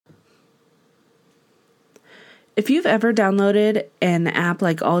If you've ever downloaded an app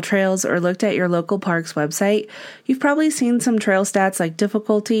like AllTrails or looked at your local park's website, you've probably seen some trail stats like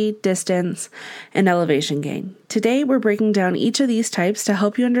difficulty, distance, and elevation gain. Today, we're breaking down each of these types to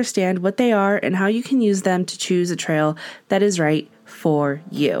help you understand what they are and how you can use them to choose a trail that is right for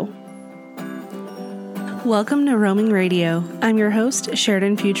you. Welcome to Roaming Radio. I'm your host,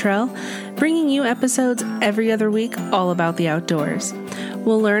 Sheridan Futrell, bringing you episodes every other week all about the outdoors.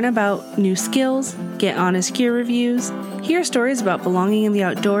 We'll learn about new skills, get honest gear reviews, hear stories about belonging in the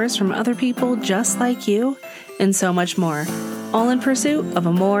outdoors from other people just like you, and so much more, all in pursuit of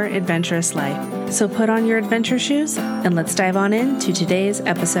a more adventurous life. So put on your adventure shoes and let's dive on into today's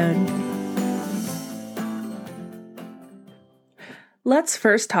episode. Let's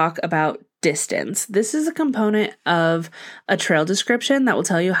first talk about distance. This is a component of a trail description that will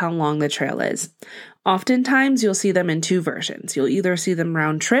tell you how long the trail is. Oftentimes, you'll see them in two versions. You'll either see them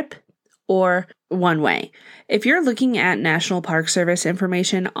round trip or one way. If you're looking at National Park Service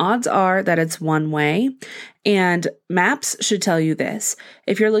information, odds are that it's one way, and maps should tell you this.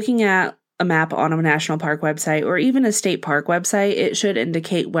 If you're looking at a map on a national park website or even a state park website, it should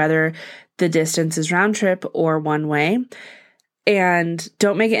indicate whether the distance is round trip or one way. And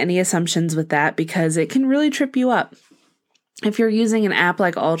don't make any assumptions with that because it can really trip you up. If you're using an app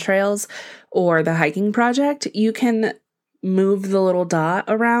like AllTrails or the Hiking Project, you can move the little dot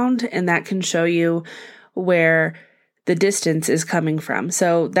around and that can show you where the distance is coming from.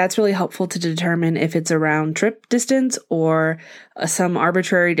 So that's really helpful to determine if it's a round trip distance or some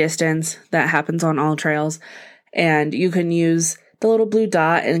arbitrary distance that happens on AllTrails. And you can use the little blue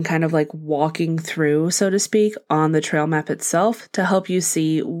dot and kind of like walking through, so to speak, on the trail map itself to help you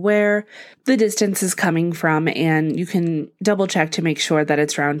see where the distance is coming from, and you can double check to make sure that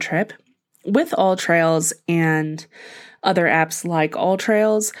it's round trip. With AllTrails and other apps like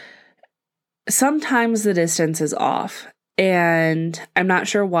AllTrails, sometimes the distance is off, and I'm not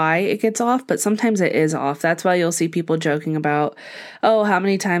sure why it gets off, but sometimes it is off. That's why you'll see people joking about, oh, how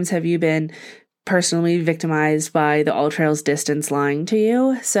many times have you been personally victimized by the AllTrails distance lying to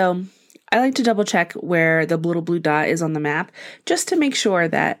you? So I like to double check where the little blue dot is on the map just to make sure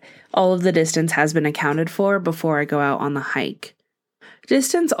that all of the distance has been accounted for before I go out on the hike.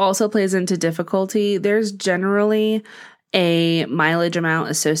 Distance also plays into difficulty. There's generally a mileage amount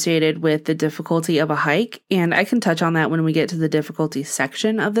associated with the difficulty of a hike, and I can touch on that when we get to the difficulty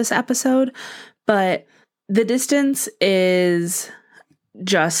section of this episode, but the distance is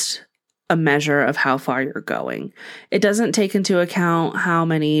just a measure of how far you're going. It doesn't take into account how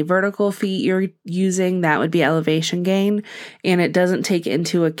many vertical feet you're using. That would be elevation gain. And it doesn't take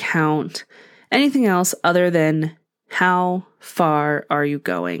into account anything else other than how far are you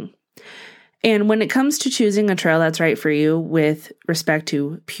going. And when it comes to choosing a trail that's right for you with respect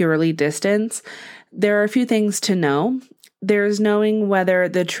to purely distance, there are a few things to know. There's knowing whether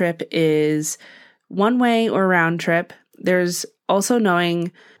the trip is one way or round trip. There's also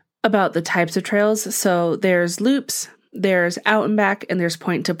knowing about the types of trails. So there's loops, there's out and back, and there's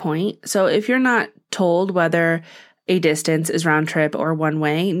point to point. So if you're not told whether a distance is round trip or one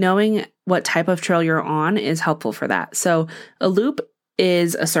way, knowing what type of trail you're on is helpful for that. So a loop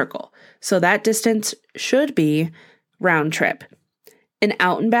is a circle. So that distance should be round trip. An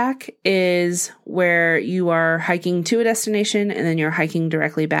out and back is where you are hiking to a destination and then you're hiking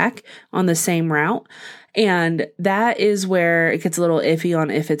directly back on the same route. And that is where it gets a little iffy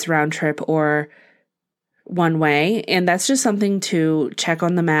on if it's round trip or one way. And that's just something to check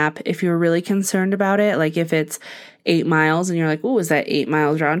on the map if you're really concerned about it. Like if it's 8 miles and you're like, oh, is that 8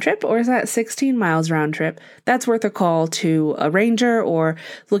 miles round trip or is that 16 miles round trip? That's worth a call to a ranger or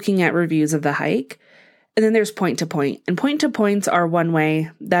looking at reviews of the hike. And then there's point to point. And point to points are one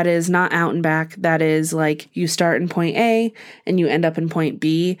way. That is not out and back. That is like you start in point A and you end up in point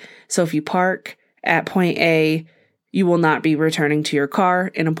B. So if you park at point A, you will not be returning to your car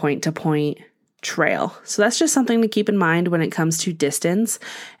in a point-to-point trail. So that's just something to keep in mind when it comes to distance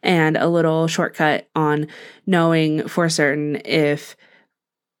and a little shortcut on knowing for certain if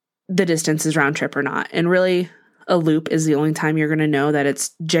the distance is round trip or not. And really, a loop is the only time you're going to know that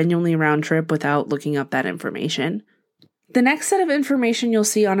it's genuinely round trip without looking up that information. The next set of information you'll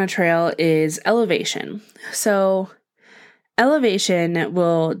see on a trail is elevation. So elevation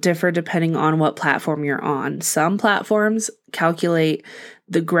will differ depending on what platform you're on. Some platforms calculate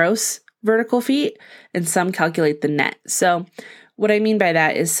the gross vertical feet and some calculate the net. So what I mean by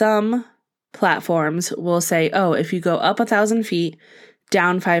that is some platforms will say, oh, if you go up 1,000 feet,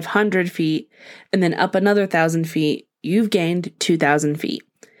 down 500 feet, and then up another 1,000 feet, you've gained 2,000 feet.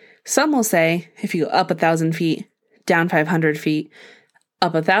 Some will say, if you go up 1,000 feet, down 500 feet,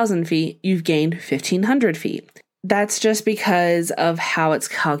 up 1,000 feet, you've gained 1,500 feet. That's just because of how it's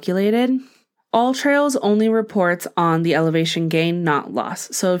calculated. All trails only reports on the elevation gain, not loss.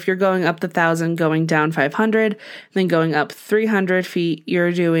 So if you're going up the 1,000, going down 500, then going up 300 feet,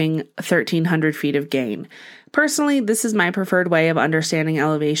 you're doing 1,300 feet of gain. Personally, this is my preferred way of understanding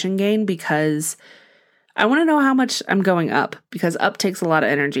elevation gain because I want to know how much I'm going up, because up takes a lot of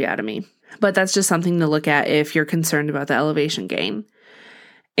energy out of me. But that's just something to look at if you're concerned about the elevation gain.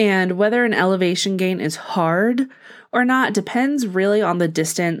 And whether an elevation gain is hard or not depends really on the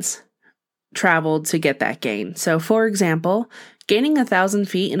distance traveled to get that gain. So for example, gaining 1,000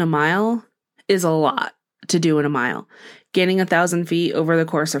 feet in a mile is a lot to do in a mile. Gaining 1,000 feet over the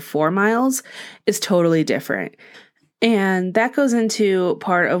course of 4 miles is totally different. And that goes into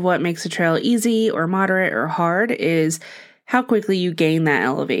part of what makes a trail easy or moderate or hard is how quickly you gain that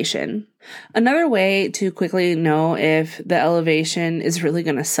elevation. Another way to quickly know if the elevation is really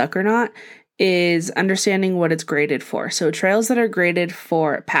going to suck or not is understanding what it's graded for. So trails that are graded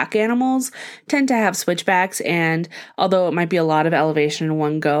for pack animals tend to have switchbacks, and although it might be a lot of elevation in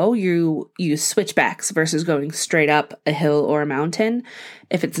one go, you use switchbacks versus going straight up a hill or a mountain.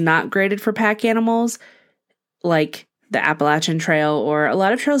 If it's not graded for pack animals, like the Appalachian Trail or a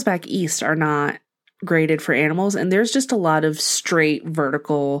lot of trails back east are not graded for animals, and there's just a lot of straight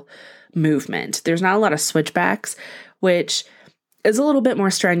vertical movement. There's not a lot of switchbacks, which is a little bit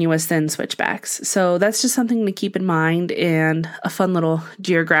more strenuous than switchbacks. So that's just something to keep in mind, and a fun little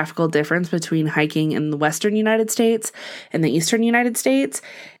geographical difference between hiking in the western United States and the eastern United States.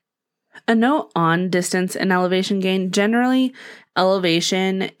 A note on distance and elevation gain. Generally,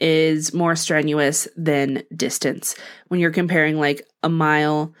 elevation is more strenuous than distance. When you're comparing like a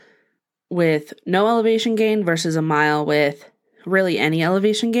mile with no elevation gain versus a mile with really any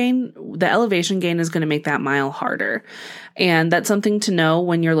elevation gain, the elevation gain is going to make that mile harder. And that's something to know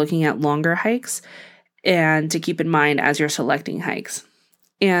when you're looking at longer hikes and to keep in mind as you're selecting hikes.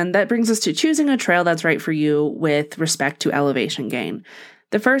 And that brings us to choosing a trail that's right for you with respect to elevation gain.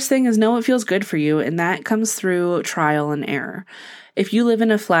 The first thing is know what feels good for you, and that comes through trial and error. If you live in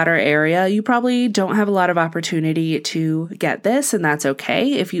a flatter area, you probably don't have a lot of opportunity to get this, and that's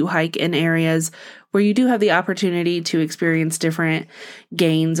okay. If you hike in areas where you do have the opportunity to experience different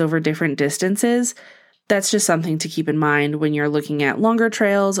gains over different distances, that's just something to keep in mind when you're looking at longer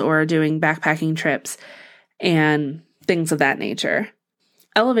trails or doing backpacking trips and things of that nature.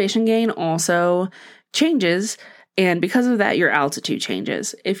 Elevation gain also changes, and because of that, your altitude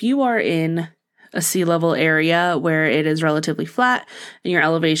changes. If you are in a sea level area where it is relatively flat and your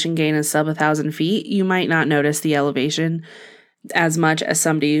elevation gain is sub 1,000 feet, you might not notice the elevation as much as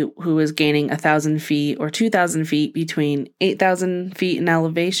somebody who is gaining 1,000 feet or 2,000 feet between 8,000 feet in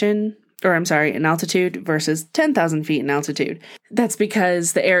in altitude versus 10,000 feet in altitude. That's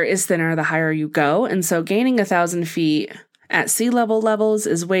because the air is thinner the higher you go. And so gaining 1,000 feet at sea level levels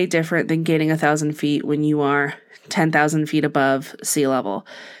is way different than gaining 1,000 feet when you are 10,000 feet above sea level.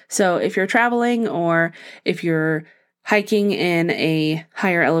 So if you're traveling or if you're hiking in a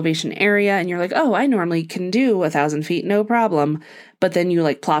higher elevation area and you're like, oh, I normally can do 1,000 feet, no problem. But then you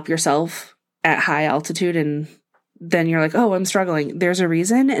like plop yourself at high altitude and then you're like, oh, I'm struggling. There's a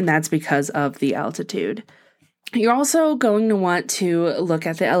reason, and that's because of the altitude. You're also going to want to look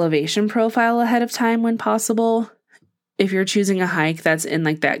at the elevation profile ahead of time when possible. If you're choosing a hike that's in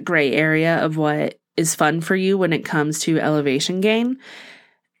like that gray area of what is fun for you when it comes to elevation gain,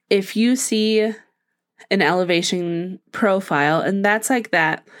 if you see an elevation profile, and that's like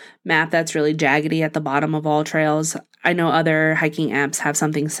that map that's really jaggedy at the bottom of all trails. I know other hiking apps have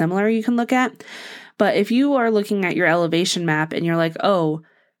something similar you can look at, but if you are looking at your elevation map and you're like, oh,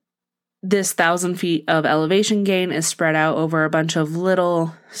 this 1,000 feet of elevation gain is spread out over a bunch of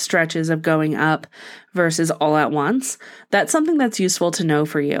little stretches of going up versus all at once, that's something that's useful to know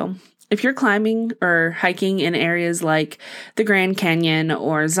for you. If you're climbing or hiking in areas like the Grand Canyon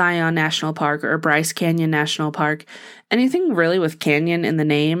or Zion National Park or Bryce Canyon National Park, anything really with canyon in the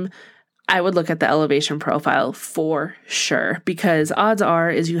name, I would look at the elevation profile for sure, because odds are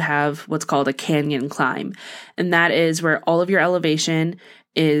is you have what's called a canyon climb. And that is where all of your elevation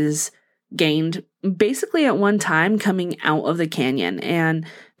is gained basically at one time coming out of the canyon. And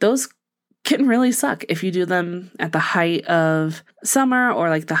those can really suck if you do them at the height of summer or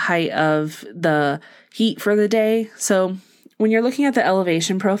like the height of the heat for the day. So when you're looking at the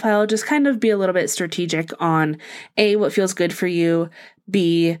elevation profile, just kind of be a little bit strategic on A, what feels good for you,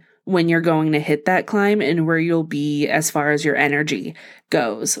 B, when you're going to hit that climb and where you'll be as far as your energy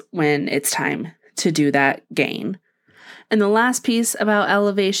goes when it's time to do that gain. And the last piece about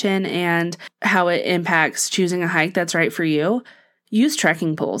elevation and how it impacts choosing a hike that's right for you, use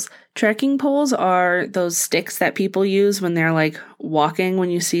trekking poles. Trekking poles are those sticks that people use when they're like walking,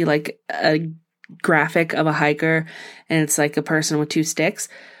 when you see like a graphic of a hiker and it's like a person with 2 sticks.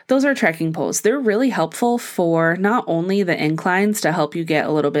 Those are trekking poles. They're really helpful for not only the inclines to help you get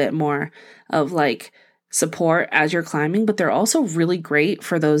a little bit more of like support as you're climbing, but they're also really great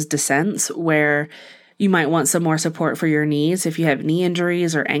for those descents where you might want some more support for your knees. If you have knee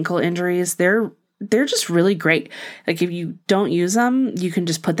injuries or ankle injuries, they're just really great. Like if you don't use them, you can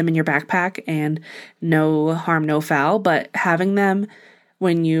just put them in your backpack and no harm, no foul. But having them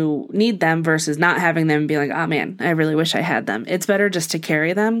when you need them versus not having them and be like, oh man, I really wish I had them. It's better just to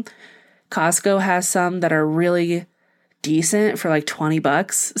carry them. Costco has some that are really decent for like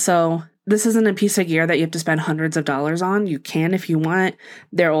 $20. So this isn't a piece of gear that you have to spend hundreds of dollars on. You can if you want.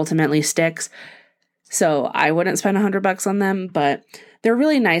 They're ultimately sticks. So I wouldn't spend $100 on them, but they're a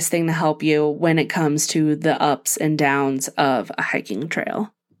really nice thing to help you when it comes to the ups and downs of a hiking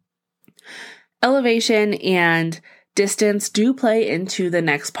trail. Elevation and distance do play into the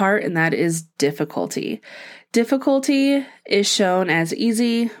next part, and that is difficulty. Difficulty is shown as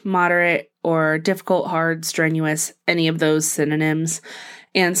easy, moderate, or difficult, hard, strenuous, any of those synonyms.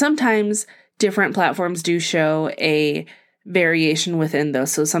 And sometimes different platforms do show a variation within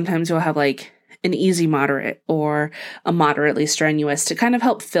those. So sometimes you'll have like an easy moderate or a moderately strenuous to kind of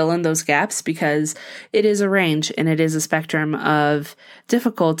help fill in those gaps, because it is a range and it is a spectrum of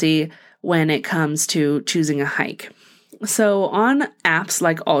difficulty when it comes to choosing a hike. So on apps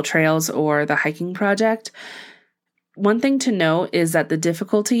like AllTrails or the Hiking Project, one thing to note is that the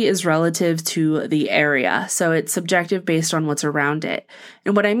difficulty is relative to the area. So it's subjective based on what's around it.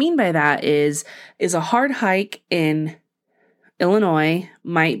 And what I mean by that is a hard hike in Illinois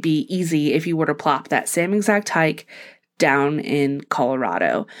might be easy if you were to plop that same exact hike down in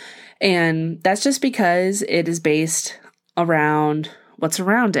Colorado. And that's just because it is based around what's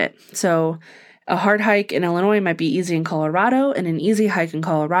around it. So a hard hike in Illinois might be easy in Colorado, and an easy hike in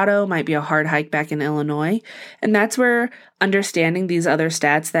Colorado might be a hard hike back in Illinois. And that's where understanding these other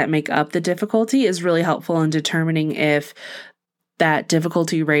stats that make up the difficulty is really helpful in determining if that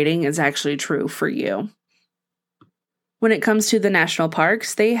difficulty rating is actually true for you. When it comes to the national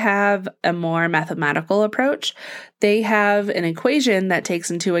parks, they have a more mathematical approach. They have an equation that takes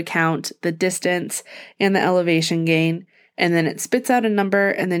into account the distance and the elevation gain, and then it spits out a number,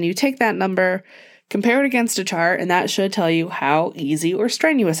 and then you take that number, compare it against a chart, and that should tell you how easy or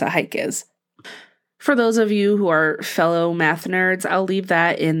strenuous a hike is. For those of you who are fellow math nerds, I'll leave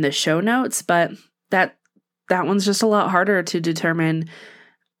that in the show notes, but that one's just a lot harder to determine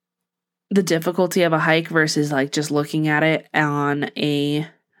the difficulty of a hike versus like just looking at it on a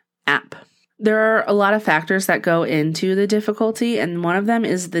app. There are a lot of factors that go into the difficulty, and one of them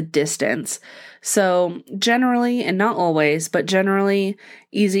is the distance. So generally, and not always, but generally,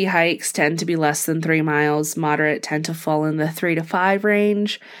 easy hikes tend to be less than 3 miles. Moderate tend to fall in the 3 to 5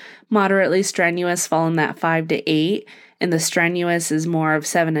 range. Moderately strenuous fall in that 5 to 8. And the strenuous is more of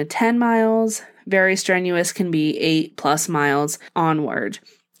 7 to 10 miles. Very strenuous can be 8+ miles onward.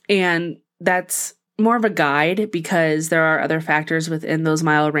 And that's more of a guide because there are other factors within those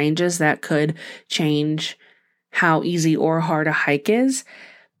mile ranges that could change how easy or hard a hike is.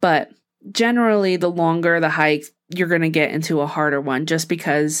 But generally, the longer the hike, you're going to get into a harder one just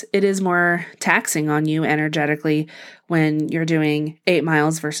because it is more taxing on you energetically when you're doing 8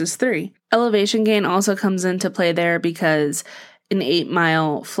 miles versus 3. Elevation gain also comes into play there because an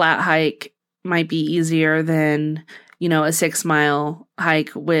 8-mile flat hike might be easier than, a 6-mile hike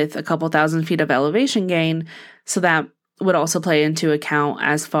with a couple thousand feet of elevation gain. So that would also play into account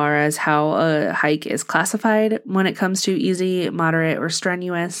as far as how a hike is classified when it comes to easy, moderate, or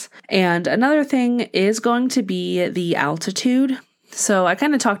strenuous. And another thing is going to be the altitude. So I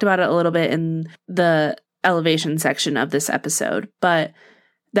kind of talked about it a little bit in the elevation section of this episode, but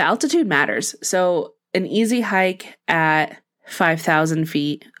the altitude matters. So an easy hike at 5,000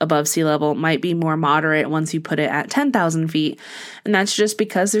 feet above sea level might be more moderate once you put it at 10,000 feet. And that's just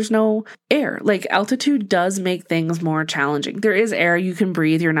because there's no air. Like altitude does make things more challenging. There is air you can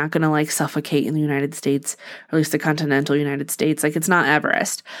breathe. You're not going to suffocate in the United States, or at least the continental United States. It's not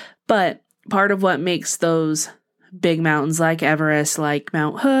Everest. But part of what makes those big mountains like Everest, like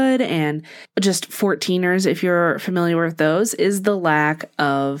Mount Hood, and just 14ers, if you're familiar with those, is the lack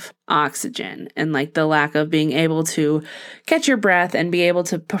of oxygen and like the lack of being able to catch your breath and be able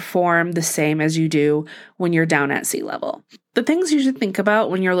to perform the same as you do when you're down at sea level. The things you should think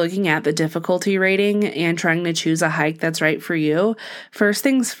about when you're looking at the difficulty rating and trying to choose a hike that's right for you, first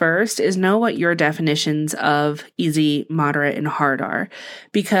things first is know what your definitions of easy, moderate, and hard are.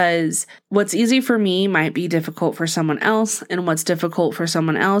 Because what's easy for me might be difficult for someone else, and what's difficult for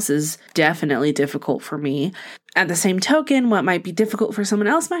someone else is definitely difficult for me. At the same token, what might be difficult for someone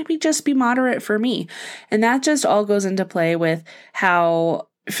else might just be moderate for me. And that just all goes into play with how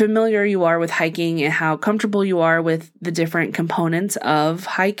familiar you are with hiking and how comfortable you are with the different components of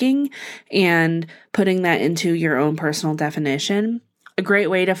hiking and putting that into your own personal definition. A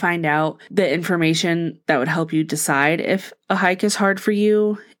great way to find out the information that would help you decide if a hike is hard for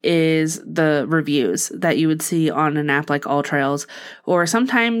you is the reviews that you would see on an app like AllTrails, or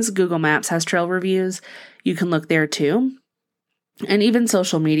sometimes Google Maps has trail reviews. You can look there too. And even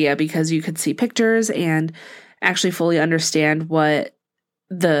social media, because you could see pictures and actually fully understand what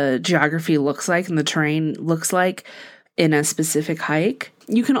the geography looks like and the terrain looks like in a specific hike.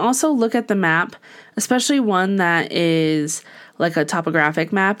 You can also look at the map, especially one that is like a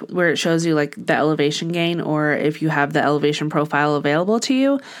topographic map where it shows you like the elevation gain, or if you have the elevation profile available to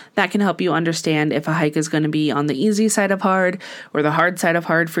you, that can help you understand if a hike is going to be on the easy side of hard or the hard side of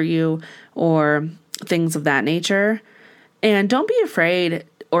hard for you, or things of that nature. And don't be afraid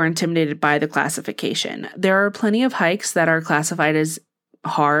or intimidated by the classification. There are plenty of hikes that are classified as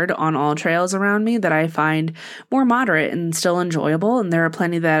hard on AllTrails around me that I find more moderate and still enjoyable. And there are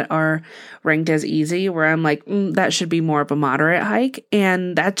plenty that are ranked as easy where I'm like, that should be more of a moderate hike.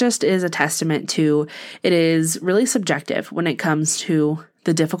 And that just is a testament to it is really subjective when it comes to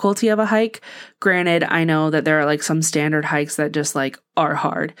the difficulty of a hike. Granted, I know that there are like some standard hikes that just like are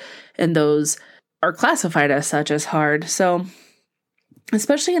hard, and those are classified as such as hard. So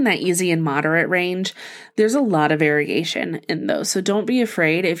especially in that easy and moderate range, there's a lot of variation in those. So don't be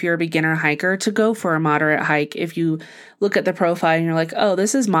afraid if you're a beginner hiker to go for a moderate hike. If you look at the profile and you're like, oh,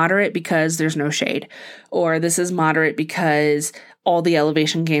 this is moderate because there's no shade, or this is moderate because all the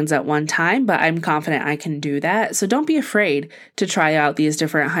elevation gains at one time, but I'm confident I can do that. So don't be afraid to try out these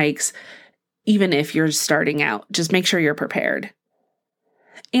different hikes, even if you're starting out. Just make sure you're prepared.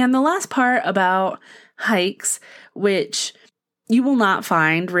 And the last part about hikes, which you will not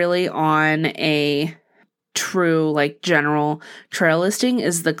find really on a true like general trail listing,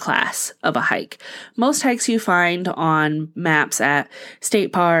 is the class of a hike. Most hikes you find on maps at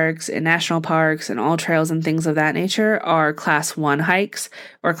state parks and national parks and AllTrails and things of that nature are class 1 hikes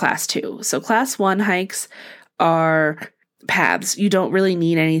or class 2. So class 1 hikes are paths. You don't really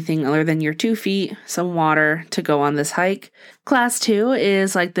need anything other than your 2 feet, some water to go on this hike. Class 2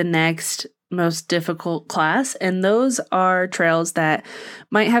 is like the next most difficult class, and those are trails that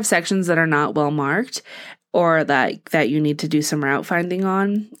might have sections that are not well marked, or that you need to do some route finding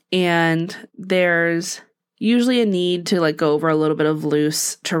on. And there's usually a need to like go over a little bit of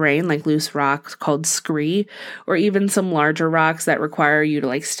loose terrain, like loose rocks called scree, or even some larger rocks that require you to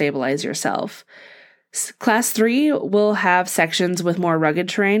like stabilize yourself. Class 3 will have sections with more rugged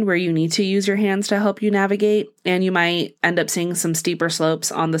terrain where you need to use your hands to help you navigate, and you might end up seeing some steeper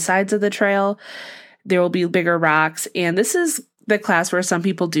slopes on the sides of the trail. There will be bigger rocks, and this is the class where some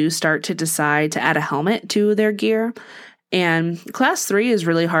people do start to decide to add a helmet to their gear. And class 3 is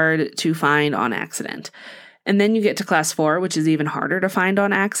really hard to find on accident. And then you get to class 4, which is even harder to find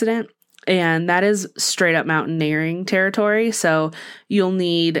on accident. And that is straight up mountaineering territory. So you'll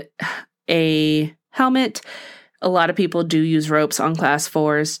need a helmet. A lot of people do use ropes on class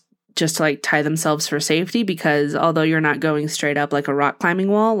 4s just to like tie themselves for safety, because although you're not going straight up like a rock climbing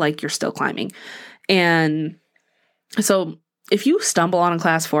wall, like you're still climbing. And so if you stumble on a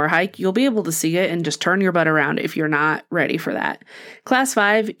class 4 hike, you'll be able to see it and just turn your butt around if you're not ready for that. Class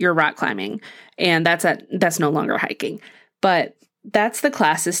 5, you're rock climbing, and that's no longer hiking. But that's the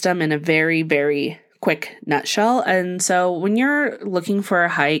class system in a very, very quick nutshell. And so when you're looking for a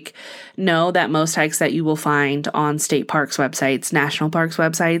hike, know that most hikes that you will find on state parks websites, national parks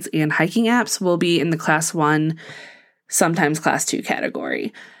websites, and hiking apps will be in the class 1, sometimes class 2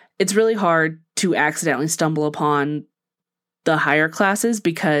 category. It's really hard to accidentally stumble upon the higher classes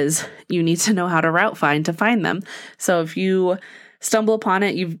because you need to know how to route find to find them. So if you stumble upon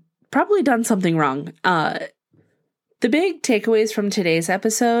it, you've probably done something wrong. The big takeaways from today's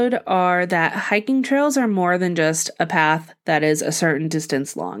episode are that hiking trails are more than just a path that is a certain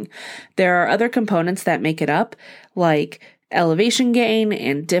distance long. There are other components that make it up, like elevation gain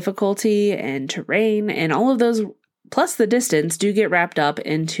and difficulty and terrain, and all of those, plus the distance, do get wrapped up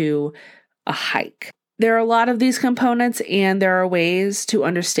into a hike. There are a lot of these components, and there are ways to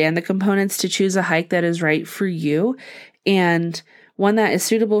understand the components to choose a hike that is right for you and one that is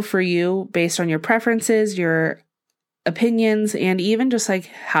suitable for you based on your preferences, your opinions, and even just like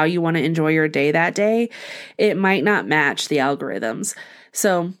how you want to enjoy your day that day. It might not match the algorithms.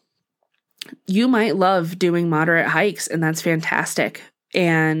 So you might love doing moderate hikes, and that's fantastic.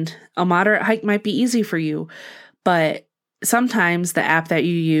 And a moderate hike might be easy for you, but sometimes the app that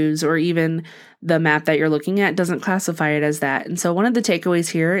you use or even the map that you're looking at doesn't classify it as that. And so one of the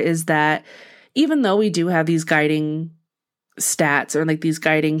takeaways here is that even though we do have these guiding stats or like these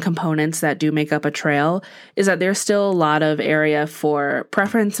guiding components that do make up a trail, is that there's still a lot of area for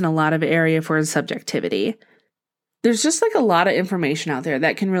preference and a lot of area for subjectivity. There's just like a lot of information out there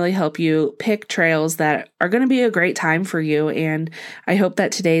that can really help you pick trails that are going to be a great time for you. And I hope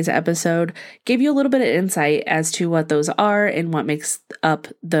that today's episode gave you a little bit of insight as to what those are and what makes up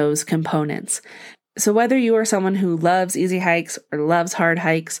those components. So whether you are someone who loves easy hikes or loves hard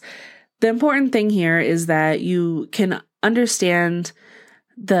hikes, the important thing here is that you can understand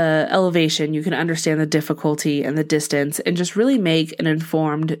the elevation, you can understand the difficulty and the distance, and just really make an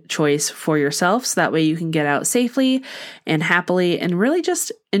informed choice for yourself so that way you can get out safely and happily and really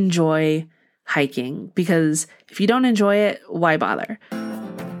just enjoy hiking, because if you don't enjoy it, why bother?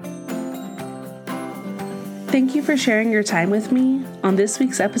 Thank you for sharing your time with me on this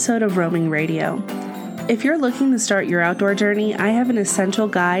week's episode of Roaming Radio. If you're looking to start your outdoor journey, I have an essential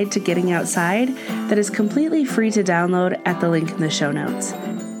guide to getting outside that is completely free to download at the link in the show notes.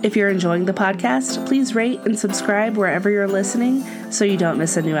 If you're enjoying the podcast, please rate and subscribe wherever you're listening so you don't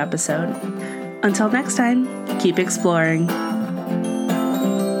miss a new episode. Until next time, keep exploring.